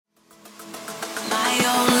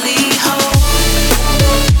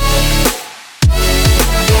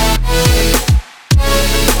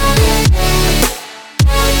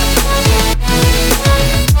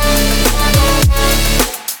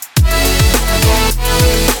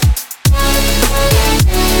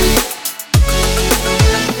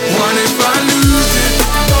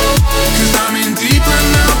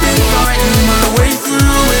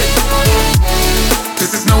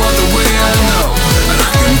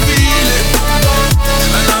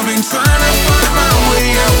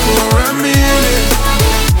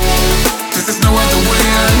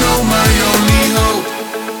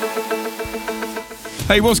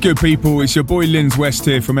Hey, what's good, people? It's your boy Linz West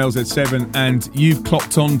here from LZ7, and you've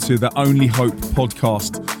clocked on to the Only Hope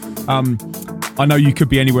podcast. I know you could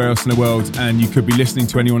be anywhere else in the world and you could be listening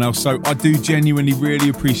to anyone else, so I do genuinely really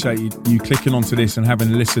appreciate you clicking onto this and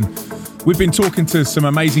having a listen. We've been talking to some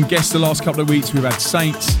amazing guests the last couple of weeks. We've had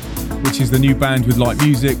Saints, which is the new band with Light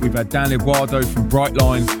Music. We've had Dan Eduardo from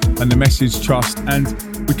Brightline and The Message Trust, and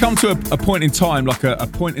we come to a point in time, like a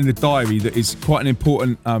point in the diary that is quite an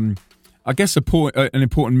important, an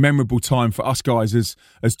important memorable time for us guys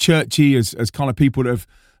as churchy, as kind of people that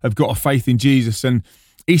have got a faith in Jesus. And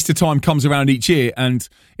Easter time comes around each year, and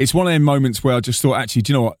it's one of them moments where I just thought, actually,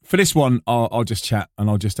 do you know what? For this one, I'll just chat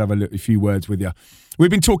and I'll just have a few words with you.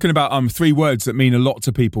 We've been talking about 3 words that mean a lot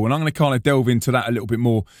to people, and I'm going to kind of delve into that a little bit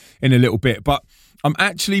more in a little bit. But I'm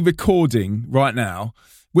actually recording right now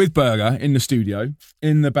with Berger in the studio,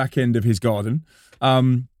 in the back end of his garden.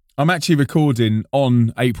 I'm actually recording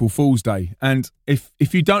on April Fool's Day. And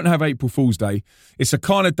if you don't have April Fool's Day, it's a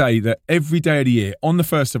kind of day that every day of the year, on the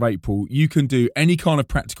 1st of April, you can do any kind of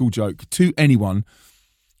practical joke to anyone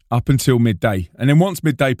up until midday. And then once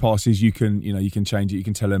midday passes, you can change it, you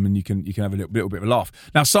can tell them, and you can have a little bit of a laugh.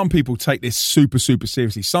 Now, some people take this super, super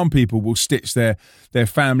seriously. Some people will stitch their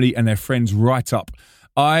family and their friends right up.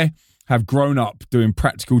 I have grown up doing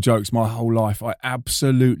practical jokes my whole life. I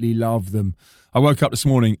absolutely love them. I woke up this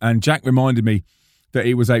morning and Jack reminded me that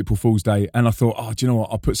it was April Fool's Day, and I thought, do you know what?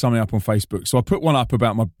 I'll put something up on Facebook. So I put one up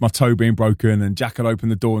about my toe being broken, and Jack had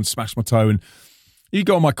opened the door and smashed my toe. And you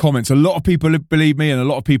go on my comments, a lot of people believe me, and a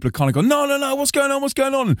lot of people are kind of going, no, what's going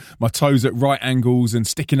on? And my toes at right angles and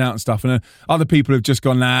sticking out and stuff. And other people have just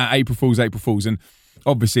gone, nah, April Fool's. And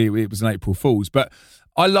obviously it was an April Fool's. But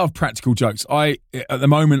I love practical jokes. At the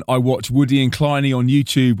moment, I watch Woody and Kleiny on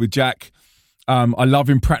YouTube with Jack. I love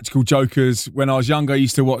Impractical Jokers. When I was younger, I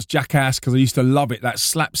used to watch Jackass because I used to love it, that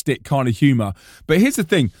slapstick kind of humour. But here's the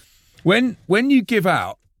thing. When you give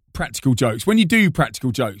out practical jokes, when you do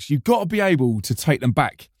practical jokes, you've got to be able to take them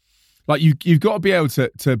back. Like you've got to be able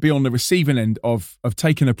to be on the receiving end of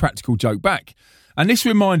taking a practical joke back. And this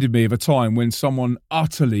reminded me of a time when someone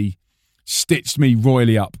utterly stitched me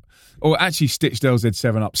royally up. Or actually stitched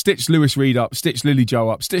LZ7 up, stitched Lewis Reed up, stitched Lily Joe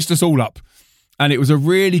up, stitched us all up. And it was a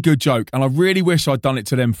really good joke. And I really wish I'd done it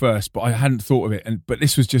to them first, but I hadn't thought of it. But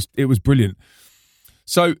this was it was brilliant.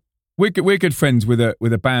 So we're good friends with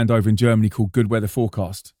a band over in Germany called Good Weather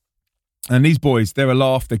Forecast. And these boys, they're a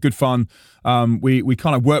laugh, they're good fun. We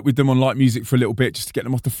kind of worked with them on Light Music for a little bit just to get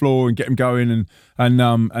them off the floor and get them going.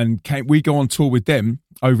 We go on tour with them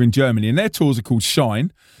over in Germany, and their tours are called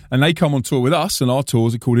Shine, and they come on tour with us, and our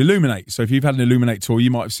tours are called Illuminate. So if you've had an Illuminate tour,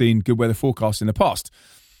 you might have seen Good Weather Forecast in the past.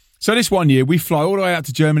 So this one year, we fly all the way out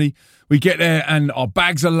to Germany. We get there and our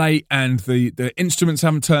bags are late and the instruments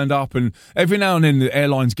haven't turned up, and every now and then the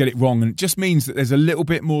airlines get it wrong, and it just means that there's a little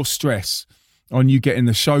bit more stress on you getting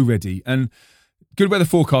the show ready. And Good Weather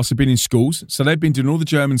Forecast have been in schools, so they've been doing all the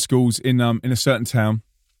German schools in a certain town.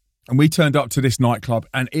 And we turned up to this nightclub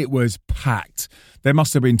and it was packed. There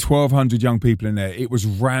must have been 1,200 young people in there. It was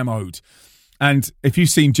rammed. And if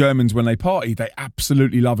you've seen Germans when they party, they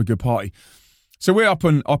absolutely love a good party. So we're up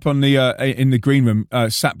on the in the green room,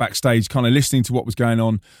 sat backstage, kind of listening to what was going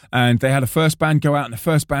on. And they had a first band go out, and the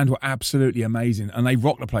first band were absolutely amazing, and they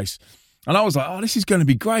rocked the place. And I was like, this is going to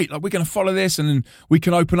be great. Like, we're going to follow this, and then we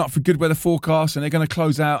can open up for Good Weather Forecast, and they're going to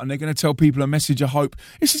close out, and they're going to tell people a message of hope.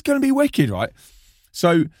 This is going to be wicked, right?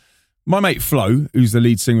 So my mate Flo, who's the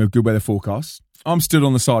lead singer of Good Weather Forecast, I'm stood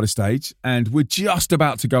on the side of stage, and we're just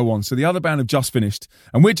about to go on. So the other band have just finished,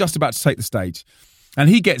 and we're just about to take the stage. And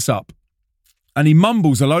he gets up, and he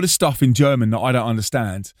mumbles a load of stuff in German that I don't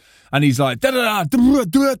understand. And he's like, give it up for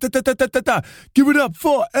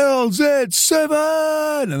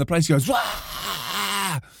LZ7. And the place goes,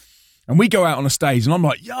 wah! And we go out on a stage, and I'm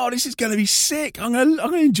like, this is going to be sick. I'm going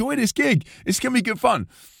to enjoy this gig. It's going to be good fun.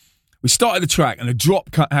 We started the track, and a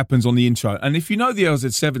drop cut happens on the intro. And if you know the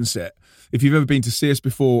LZ7 set, if you've ever been to see us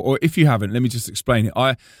before, or if you haven't, let me just explain it.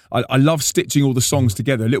 I love stitching all the songs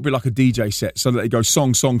together, a little bit like a DJ set, so that they go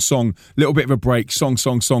song, song, song, little bit of a break, song,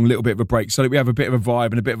 song, song, little bit of a break, so that we have a bit of a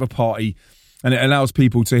vibe and a bit of a party, and it allows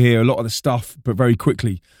people to hear a lot of the stuff, but very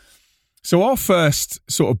quickly. So our first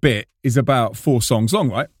sort of bit is about 4 songs long,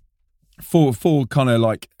 right? Four kind of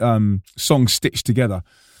like songs stitched together.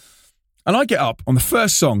 And I get up on the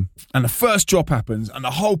first song, and the first drop happens, and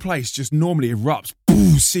the whole place just normally erupts.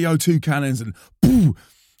 Boo, CO2 cannons, and boo.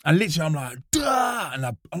 And literally I'm like, duh, and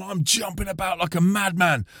I'm jumping about like a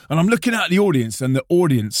madman. And I'm looking at the audience, and the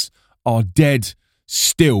audience are dead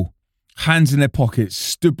still, hands in their pockets,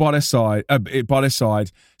 stood by their side,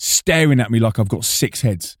 staring at me like I've got 6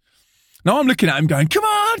 heads. Now I'm looking at him going, come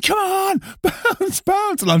on, bounce,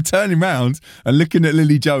 bounce. And I'm turning round and looking at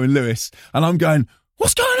Lily Joe and Lewis. And I'm going,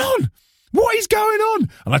 what's going on? What is going on?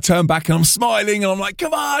 And I turn back and I'm smiling and I'm like,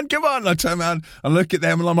 come on. And I turn around and look at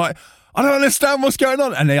them and I'm like, I don't understand what's going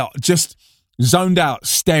on. And they are just zoned out,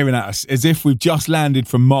 staring at us as if we've just landed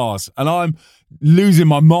from Mars. And I'm losing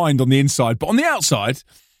my mind on the inside. But on the outside,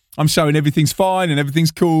 I'm showing everything's fine and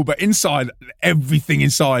everything's cool. But inside, everything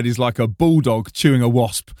inside is like a bulldog chewing a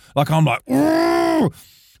wasp. Like I'm like, why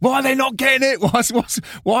are they not getting it?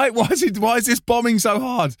 Why is this bombing so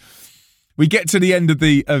hard? We get to the end of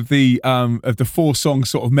the 4-song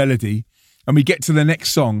sort of melody, and we get to the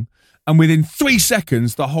next song, and within 3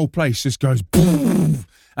 seconds, the whole place just goes boom,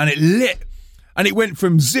 and it lit, and it went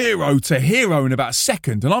from 0 to hero in about a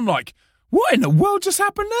second, and I'm like, what in the world just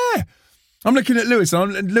happened there? I'm looking at Lewis,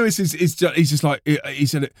 and Lewis he's just like, he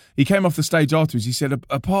said, he came off the stage afterwards, he said,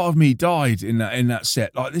 a part of me died in that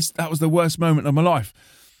set, like this, that was the worst moment of my life.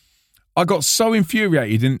 I got so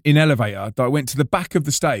infuriated in elevator that I went to the back of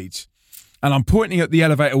the stage, and I'm pointing at the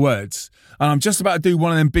elevator words, and I'm just about to do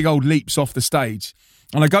one of them big old leaps off the stage,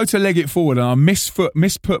 and I go to leg it forward, and I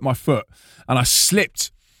misput my foot, and I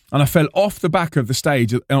slipped, and I fell off the back of the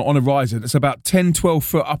stage on a riser that's about 10, 12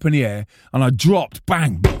 foot up in the air, and I dropped,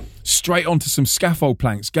 bang, straight onto some scaffold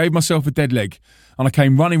planks, gave myself a dead leg, and I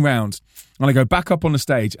came running round, and I go back up on the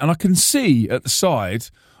stage, and I can see at the side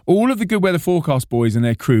all of the Good Weather Forecast boys and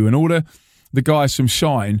their crew, and all the guys from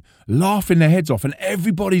Shine laughing their heads off, and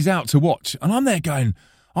everybody's out to watch. And I'm there going,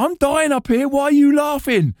 I'm dying up here. Why are you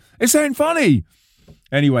laughing? This ain't funny.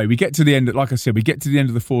 Anyway, we get to the end, like I said, we get to the end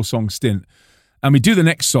of the 4-song stint, and we do the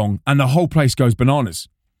next song, and the whole place goes bananas.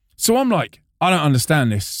 So I'm like, I don't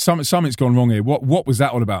understand this. Something's gone wrong here. What was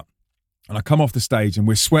that all about? And I come off the stage and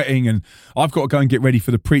we're sweating, and I've got to go and get ready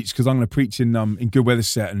for the preach because I'm going to preach in Good Weather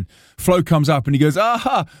set. And Flo comes up and he goes,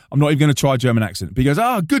 I'm not even going to try a German accent. But he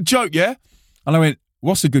goes, good joke, yeah? And I went,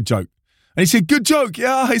 what's a good joke? And he said, good joke,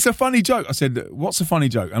 yeah, it's a funny joke. I said, what's a funny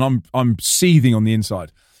joke? And I'm seething on the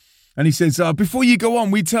inside. And he says, before you go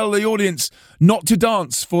on, we tell the audience not to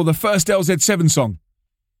dance for the first LZ7 song.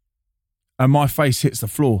 And my face hits the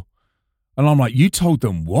floor. And I'm like, you told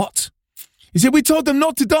them what? He said, we told them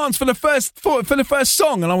not to dance for the first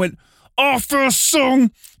song. And I went, our first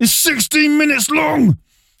song is 16 minutes long.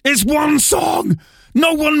 It's one song.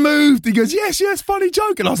 No one moved. He goes, yes, funny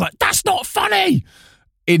joke. And I was like, that's not funny.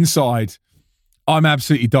 Inside, I'm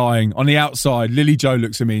absolutely dying. On the outside, Lily Joe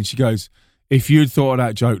looks at me and she goes, if you'd thought of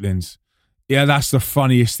that joke, Linz, yeah, that's the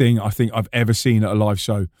funniest thing I think I've ever seen at a live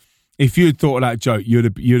show. If you'd thought of that joke, you'd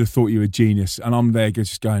have thought you were a genius. And I'm there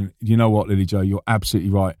just going, you know what, Lily Joe, you're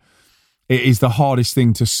absolutely right. It is the hardest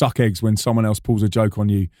thing to suck eggs when someone else pulls a joke on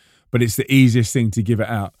you, but it's the easiest thing to give it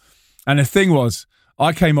out. And the thing was,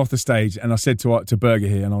 I came off the stage and I said to Berger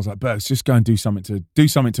here, and I was like, Bergs, just go and do something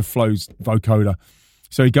to Flo's vocoder.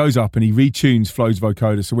 So he goes up and he retunes Flo's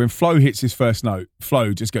vocoder. So when Flo hits his first note,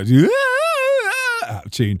 Flo just goes out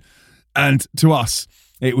of tune. And to us,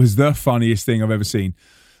 it was the funniest thing I've ever seen.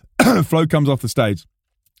 Flo comes off the stage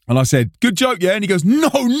and I said, good joke, yeah? And he goes, no,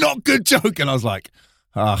 not good joke. And I was like,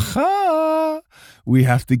 aha, we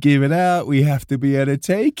have to give it out. We have to be able to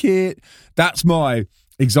take it. That's my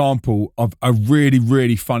example of a really,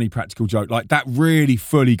 really funny practical joke. Like that really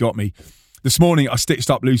fully got me. This morning I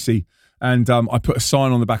stitched up Lucy and I put a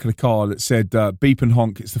sign on the back of the car that said, beep and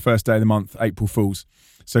honk, it's the first day of the month, April Fools.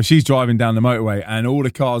 So she's driving down the motorway and all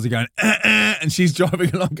the cars are going, and she's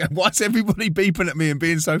driving along going, why's everybody beeping at me and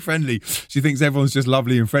being so friendly? She thinks everyone's just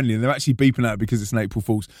lovely and friendly, and they're actually beeping at her because it's an April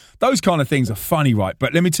Fool's. Those kind of things are funny, right?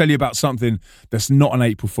 But let me tell you about something that's not an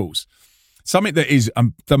April Fool's. Something that is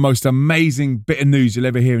the most amazing bit of news you'll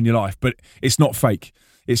ever hear in your life, but it's not fake.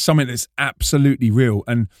 It's something that's absolutely real.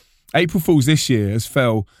 And April Fool's this year has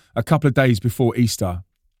fell a couple of days before Easter.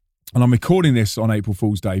 And I'm recording this on April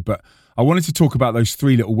Fool's Day, but I wanted to talk about those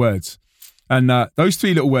 3 little words. And those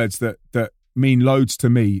 3 little words that mean loads to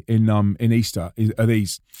me in Easter are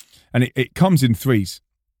these. And it comes in 3s.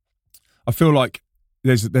 I feel like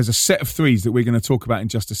there's a set of 3s that we're going to talk about in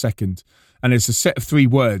just a second. And there's a set of 3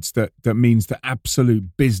 words that means the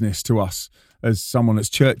absolute business to us as someone that's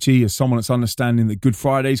churchy, as someone that's understanding that Good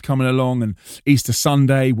Friday's coming along and Easter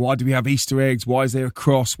Sunday. Why do we have Easter eggs? Why is there a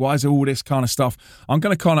cross? Why is there all this kind of stuff? I'm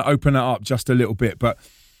going to kind of open that up just a little bit. But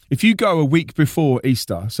if you go a week before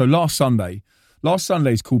Easter, so last Sunday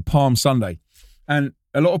is called Palm Sunday. And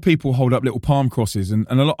a lot of people hold up little palm crosses. And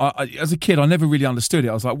as a kid, I never really understood it.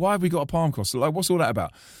 I was like, why have we got a palm cross? Like, what's all that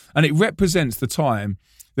about? And it represents the time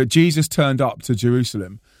that Jesus turned up to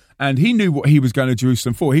Jerusalem. And he knew what he was going to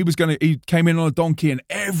Jerusalem for. He came in on a donkey and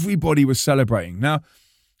everybody was celebrating. Now,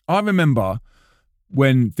 I remember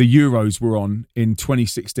when the Euros were on in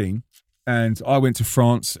 2016, and I went to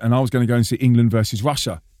France, and I was going to go and see England versus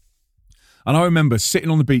Russia. And I remember sitting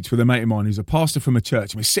on the beach with a mate of mine who's a pastor from a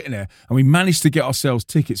church, and we're sitting there, and we managed to get ourselves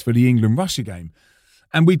tickets for the England-Russia game.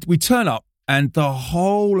 And we turn up, and the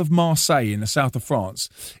whole of Marseille in the south of France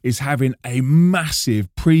is having a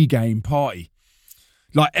massive pre-game party.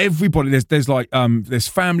 Like everybody, there's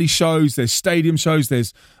family shows, there's stadium shows,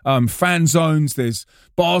 there's fan zones, there's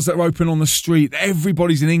bars that are open on the street.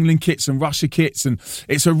 Everybody's in England kits and Russia kits, and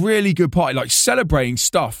it's a really good party, like celebrating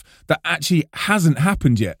stuff that actually hasn't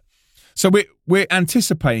happened yet. So we're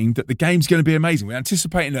anticipating that the game's going to be amazing. We're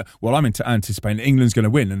anticipating that, well, I'm anticipating that England's going to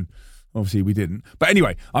win, and obviously we didn't. But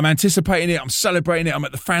anyway, I'm anticipating it, I'm celebrating it, I'm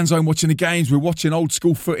at the fan zone watching the games, we're watching old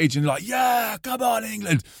school footage and like, yeah, come on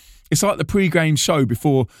England. It's like the pre-game show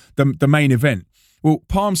before the main event. Well,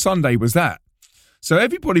 Palm Sunday was that. So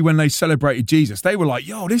everybody, when they celebrated Jesus, they were like,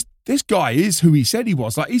 yo, this guy is who he said he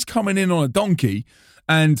was. Like, he's coming in on a donkey,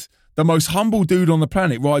 and the most humble dude on the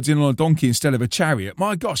planet rides in on a donkey instead of a chariot.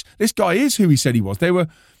 My gosh, this guy is who he said he was. They were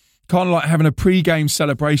kind of like having a pre-game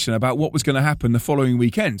celebration about what was going to happen the following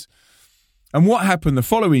weekend. And what happened the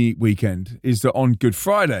following weekend is that on Good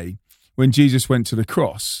Friday, when Jesus went to the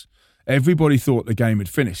cross, everybody thought the game had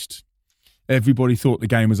finished. Everybody thought the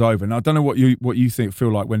game was over. And I don't know what you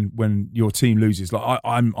feel like when your team loses. Like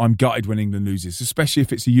I'm gutted when England loses, especially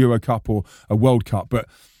if it's a Euro Cup or a World Cup. But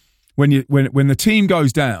when the team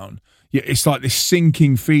goes down, it's like this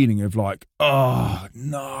sinking feeling of like, oh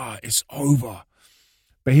no, it's over.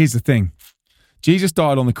 But here's the thing: Jesus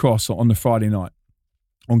died on the cross on the Friday night,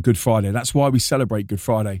 on Good Friday. That's why we celebrate Good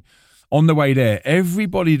Friday. On the way there,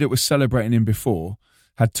 everybody that was celebrating him before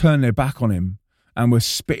had turned their back on him and were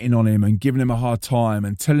spitting on him and giving him a hard time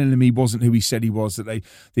and telling him he wasn't who he said he was, that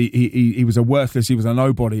he was a worthless, he was a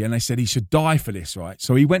nobody, and they said he should die for this, right?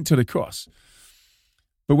 So he went to the cross.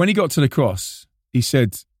 But when he got to the cross, he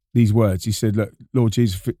said these words. He said, look, Lord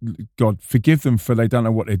Jesus, God, forgive them for they don't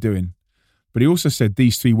know what they're doing. But he also said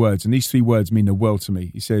these three words, and these three words mean the world to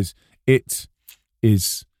me. He says, it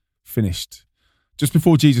is finished. Just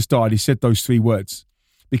before Jesus died, he said those three words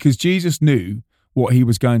because Jesus knew what he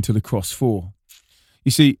was going to the cross for.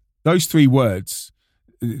 You see, those three words,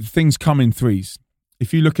 things come in threes.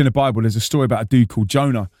 If you look in the Bible, there's a story about a dude called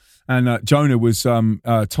Jonah, and Jonah was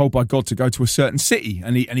told by God to go to a certain city,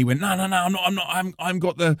 and he went, no, I'm not, I haven't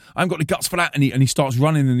got the guts for that, and he starts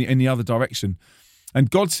running in the other direction. And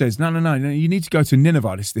God says, no, you need to go to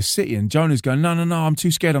Nineveh, this city. And Jonah's going, no, I'm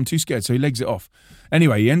too scared. So he legs it off.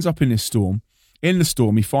 Anyway, he ends up in this storm. In the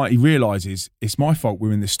storm, he realises it's my fault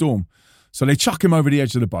we're in this storm. So they chuck him over the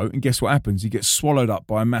edge of the boat, and guess what happens? He gets swallowed up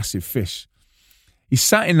by a massive fish. He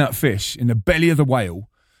sat in that fish, in the belly of the whale,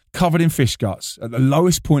 covered in fish guts, at the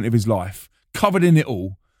lowest point of his life, covered in it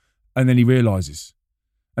all, and then he realises.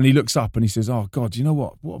 And he looks up and he says, oh, God, you know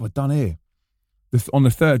what? What have I done here? On the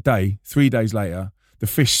third day, 3 days later, the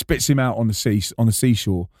fish spits him out on the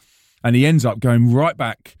seashore, and he ends up going right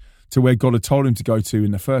back to where God had told him to go to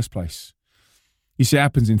in the first place. You see, it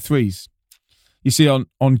happens in threes. You see,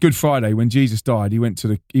 on Good Friday, when Jesus died, he went to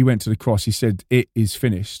the cross. He said, it is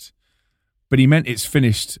finished. But he meant it's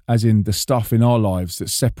finished as in the stuff in our lives that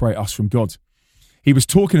separate us from God. He was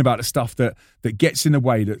talking about the stuff that gets in the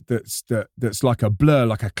way, that's like a blur,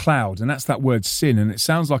 like a cloud, and that's that word sin. And it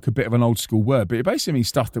sounds like a bit of an old school word, but it basically means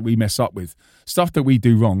stuff that we mess up with, stuff that we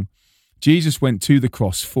do wrong. Jesus went to the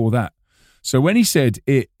cross for that. So when he said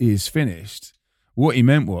it is finished, what he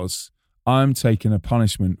meant was, I'm taking a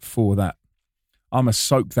punishment for that. I'm going to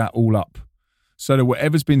soak that all up so that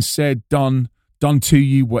whatever's been said, done to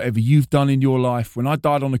you, whatever you've done in your life, when I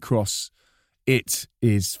died on the cross, it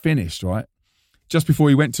is finished, right? Just before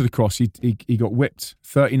he went to the cross, he got whipped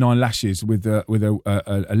 39 lashes with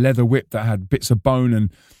a leather whip that had bits of bone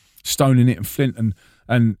and stone in it and flint,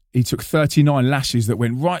 and he took 39 lashes that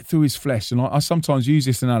went right through his flesh. And I sometimes use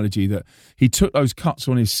this analogy that he took those cuts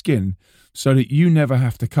on his skin so that you never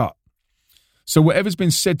have to cut. So whatever's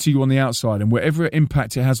been said to you on the outside and whatever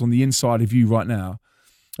impact it has on the inside of you right now,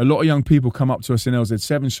 a lot of young people come up to us in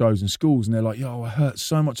LZ7 shows and schools, and they're like, yo, I hurt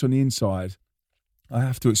so much on the inside, I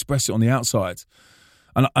have to express it on the outside.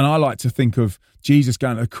 And I like to think of Jesus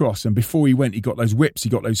going to the cross, and before he went, he got those whips, he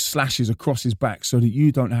got those slashes across his back so that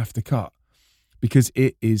you don't have to cut, because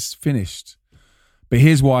it is finished. But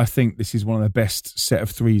here's why I think this is one of the best set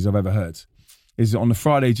of threes I've ever heard, is that on the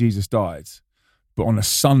Friday Jesus died, but on a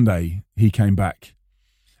Sunday he came back.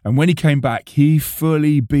 And when he came back, he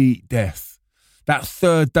fully beat death. That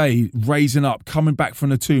third day, raising up, coming back from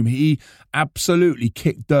the tomb, he absolutely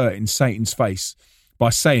kicked dirt in Satan's face by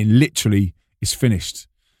saying, literally, it's finished.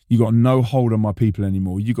 You got no hold on my people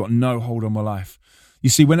anymore. You got no hold on my life. You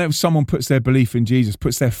see, whenever someone puts their belief in Jesus,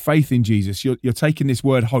 puts their faith in Jesus, you're taking this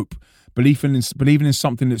word hope, believing in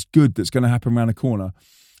something that's good that's going to happen around the corner.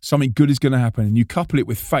 Something good is going to happen, and you couple it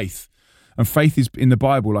with faith. And faith is, in the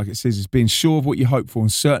Bible, like it says, is being sure of what you hope for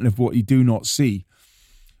and certain of what you do not see.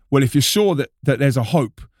 Well, if you're sure that there's a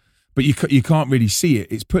hope, but you can't really see it,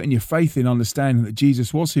 it's putting your faith in understanding that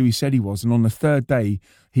Jesus was who he said he was. And on the third day,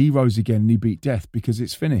 he rose again and he beat death because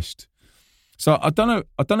it's finished. So I don't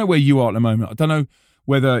know where you are at the moment. I don't know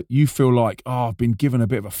whether you feel like, I've been given a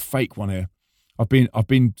bit of a fake one here. I've been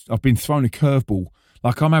thrown a curveball.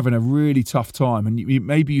 Like I'm having a really tough time, and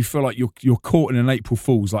maybe you feel like you're caught in an April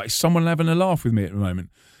Fool's. Like, is someone having a laugh with me at the moment?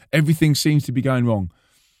 Everything seems to be going wrong.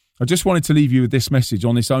 I just wanted to leave you with this message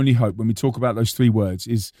on this only hope when we talk about those three words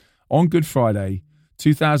is on Good Friday,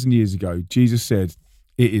 2,000 years ago, Jesus said,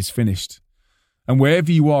 it is finished. And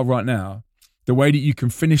wherever you are right now, the way that you can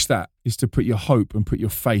finish that is to put your hope and put your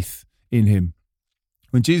faith in him.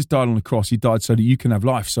 When Jesus died on the cross, he died so that you can have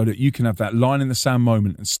life, so that you can have that line in the sand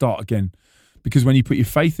moment and start again. Because when you put your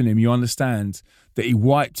faith in him, you understand that he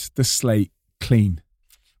wiped the slate clean.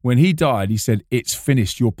 When he died, he said, it's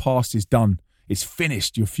finished. Your past is done. It's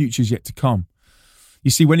finished. Your future's yet to come.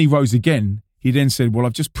 You see, when he rose again, he then said, well,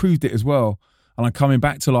 I've just proved it as well. And I'm coming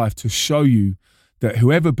back to life to show you that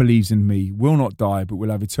whoever believes in me will not die, but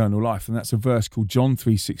will have eternal life. And that's a verse called John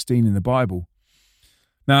 3:16 in the Bible.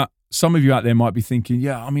 Now, some of you out there might be thinking,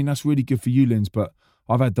 yeah, I mean, that's really good for you, Linz, but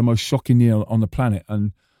I've had the most shocking year on the planet.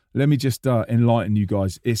 And let me just enlighten you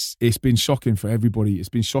guys. It's been shocking for everybody. It's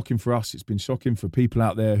been shocking for us. It's been shocking for people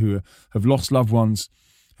out there who have lost loved ones,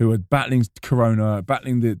 who are battling corona,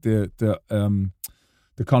 battling the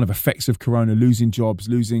kind of effects of corona, losing jobs,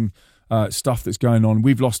 losing stuff that's going on.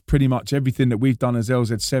 We've lost pretty much everything that we've done as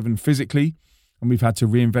LZ7 physically, and we've had to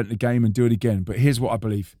reinvent the game and do it again. But here's what I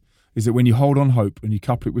believe, is that when you hold on hope and you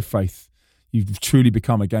couple it with faith, you've truly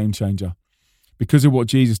become a game changer. Because of what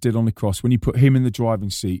Jesus did on the cross, when you put him in the driving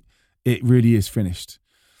seat, it really is finished.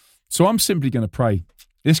 So I'm simply going to pray.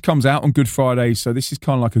 This comes out on Good Friday, so this is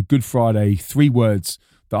kind of like a Good Friday. 3 words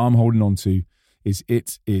that I'm holding on to is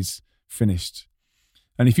it is finished.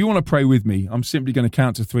 And if you want to pray with me, I'm simply going to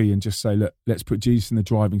count to 3 and just say, look, let's put Jesus in the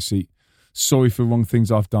driving seat. Sorry for wrong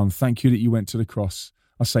things I've done. Thank you that you went to the cross.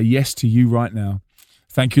 I say yes to you right now.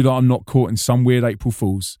 Thank you that I'm not caught in some weird April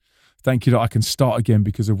Fool's. Thank you that I can start again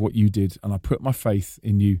because of what you did, and I put my faith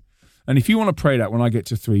in you. And if you want to pray that when I get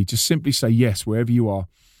to 3, just simply say yes wherever you are.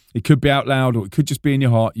 It could be out loud, or it could just be in your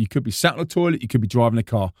heart. You could be sat on the toilet. You could be driving a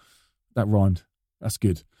car. That rhymed. That's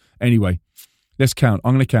good. Anyway, let's count.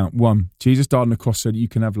 I'm going to count. 1, Jesus died on the cross so that you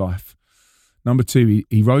can have life. Number 2,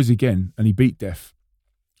 he rose again and he beat death.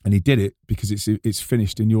 And he did it because it's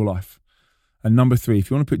finished in your life. And number 3, if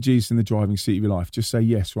you want to put Jesus in the driving seat of your life, just say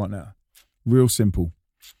yes right now. Real simple.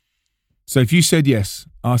 So if you said yes,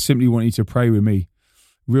 I simply want you to pray with me.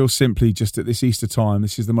 Real simply, just at this Easter time,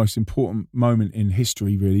 this is the most important moment in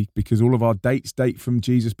history, really, because all of our dates date from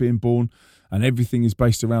Jesus being born, and everything is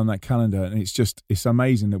based around that calendar. And it's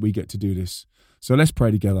amazing that we get to do this. So let's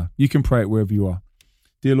pray together. You can pray it wherever you are.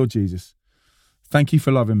 Dear Lord Jesus, thank you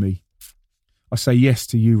for loving me. I say yes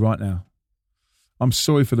to you right now. I'm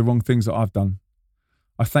sorry for the wrong things that I've done.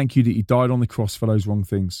 I thank you that you died on the cross for those wrong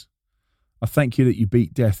things. I thank you that you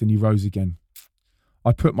beat death and you rose again.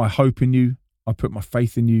 I put my hope in you, I put my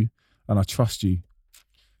faith in you, and I trust you.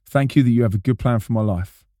 Thank you that you have a good plan for my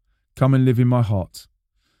life. Come and live in my heart.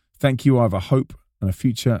 Thank you I have a hope and a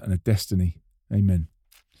future and a destiny. Amen.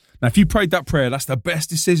 Now, if you prayed that prayer, that's the best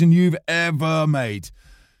decision you've ever made.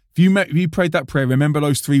 If you prayed that prayer, remember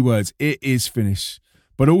those 3 words, it is finished.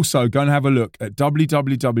 But also go and have a look at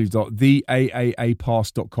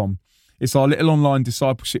www.theaapass.com. It's our little online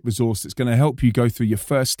discipleship resource that's going to help you go through your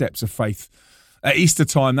first steps of faith. At Easter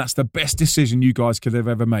time, that's the best decision you guys could have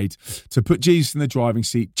ever made. To put Jesus in the driving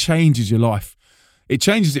seat changes your life. It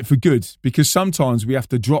changes it for good, because sometimes we have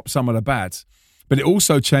to drop some of the bad. But it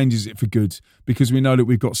also changes it for good because we know that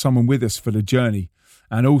we've got someone with us for the journey.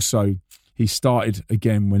 And also, he started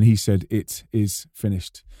again when he said, it is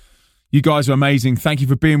finished. You guys are amazing. Thank you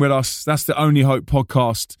for being with us. That's the Only Hope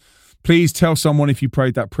podcast. Please tell someone if you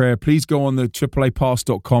prayed that prayer. Please go on the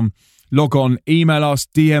AAApass.com, log on, email us,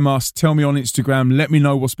 DM us, tell me on Instagram, let me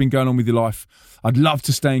know what's been going on with your life. I'd love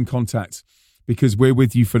to stay in contact because we're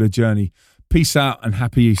with you for the journey. Peace out and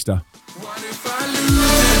happy Easter. What if I lose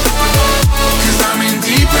it? 'Cause I'm in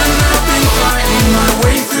deep and I've been fighting my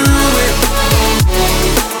way through it.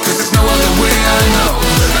 'Cause there's no other way I know,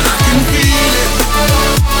 and I can feel it.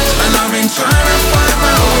 And I've been trying to find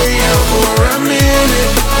my